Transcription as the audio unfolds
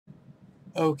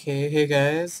Okay, hey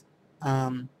guys.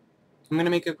 I'm gonna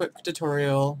make a quick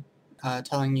tutorial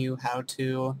telling you how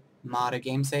to mod a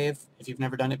game save. If you've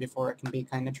never done it before, it can be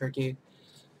kind of tricky.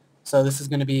 So this is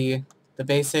gonna be the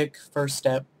basic first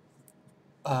step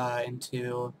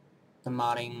into the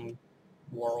modding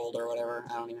world or whatever.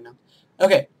 I don't even know.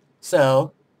 Okay,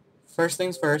 so first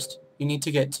things first, you need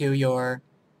to get to your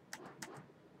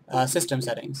system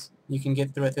settings. You can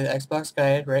get through it through the Xbox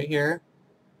guide right here,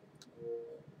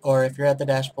 or if you're at the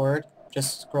dashboard,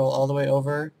 just scroll all the way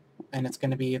over and it's going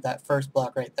to be that first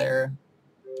block right there.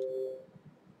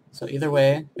 So either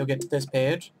way, you'll get to this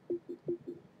page.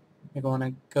 You're going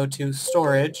to go to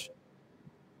storage,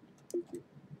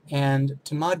 and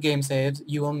to mod game saves,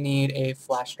 you will need a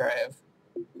flash drive.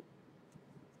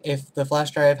 If the flash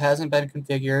drive hasn't been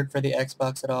configured for the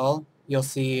Xbox at all, you'll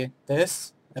see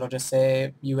this. It'll just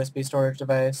say USB storage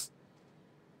device.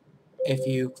 If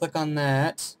you click on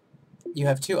that, you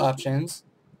have two options.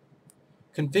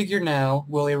 Configure now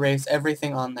will erase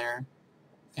everything on there,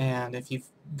 and if you've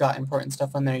got important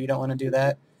stuff on there, you don't want to do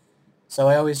that. So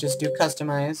I always just do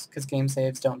customize, because game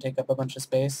saves don't take up a bunch of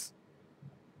space.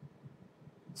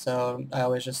 So I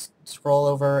always just scroll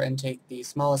over and take the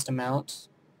smallest amount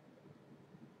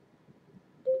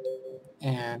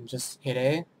and just hit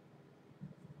A.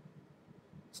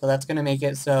 So that's going to make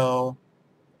it so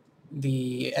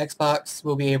the Xbox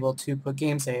will be able to put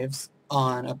game saves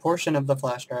on a portion of the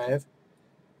flash drive,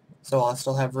 so I'll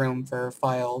still have room for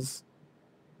files.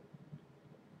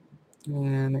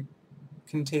 And it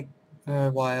can take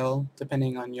a while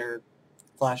depending on your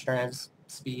flash drive's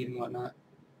speed and whatnot.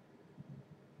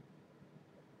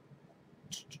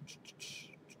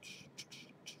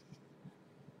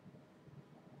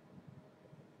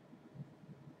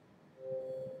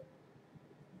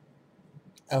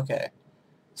 Okay,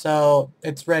 so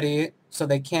it's ready, so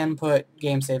they can put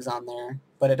game saves on there,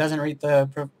 but it doesn't read the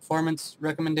performance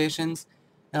recommendations,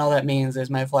 and all that means is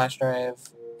my flash drive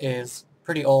is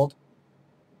pretty old,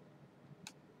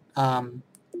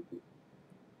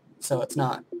 so it's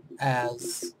not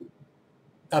as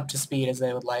up to speed as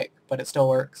they would like, but it still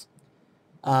works.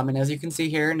 And as you can see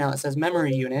here, now it says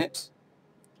memory unit,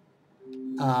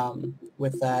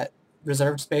 with that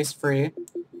reserved space free.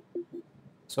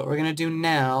 So what we're going to do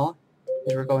now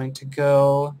is we're going to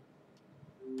go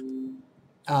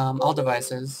all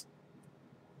devices,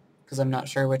 because I'm not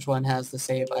sure which one has the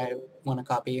save I want to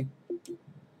copy.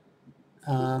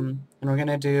 And we're going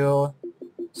to do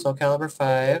Soulcalibur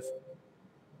 5.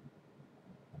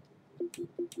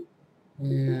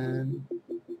 And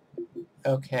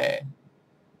okay.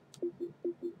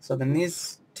 So then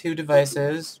these two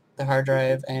devices, the hard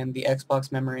drive and the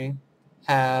Xbox memory,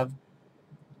 have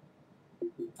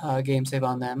game save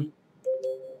on them.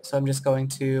 So I'm just going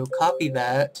to copy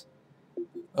that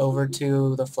over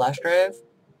to the flash drive.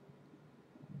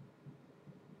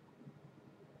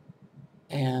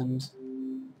 And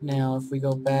now if we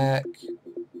go back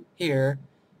here,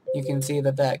 you can see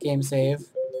that that game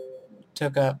save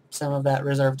took up some of that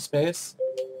reserved space,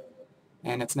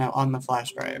 and it's now on the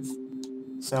flash drive.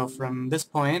 So from this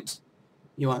point,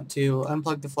 you want to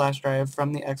unplug the flash drive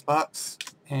from the Xbox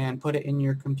and put it in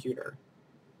your computer.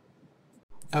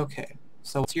 Okay,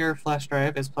 so once your flash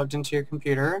drive is plugged into your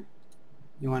computer,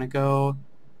 you want to go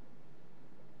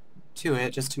to it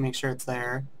just to make sure it's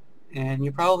there. And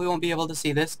you probably won't be able to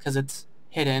see this because it's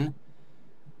hidden.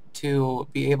 To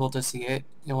be able to see it,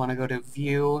 you'll want to go to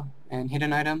View and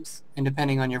Hidden Items, and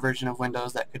depending on your version of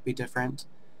Windows, that could be different.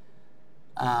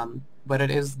 But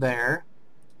it is there.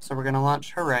 So we're going to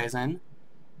launch Horizon,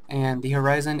 and the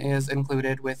Horizon is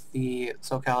included with the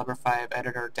Soulcalibur 5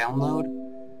 editor download,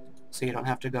 so you don't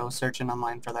have to go searching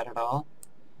online for that at all.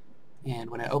 And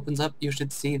when it opens up, you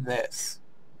should see this.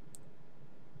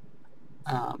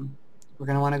 We're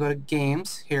going to want to go to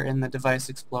Games here in the Device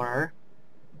Explorer,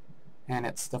 and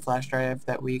it's the flash drive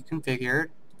that we configured.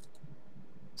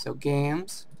 So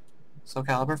Games,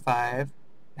 Soulcalibur 5,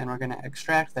 and we're going to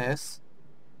extract this,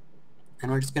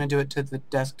 and we're just going to do it to the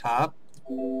desktop.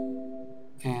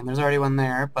 And there's already one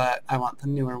there, but I want the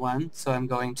newer one, so I'm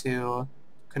going to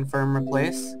confirm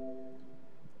replace,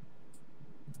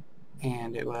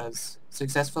 and it was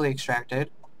successfully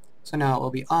extracted. So now it will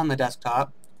be on the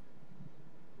desktop,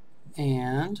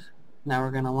 and now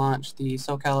we're going to launch the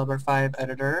Soulcalibur 5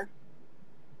 editor.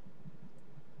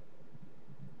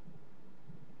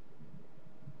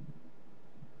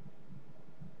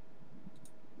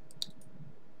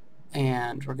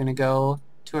 And we're going to go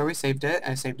to where we saved it.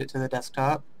 I saved it to the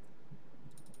desktop.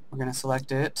 We're going to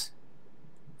select it,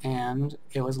 and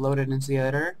it was loaded into the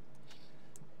editor.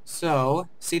 So,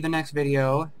 see the next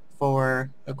video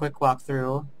for a quick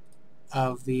walkthrough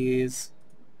of these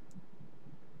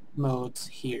modes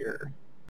here.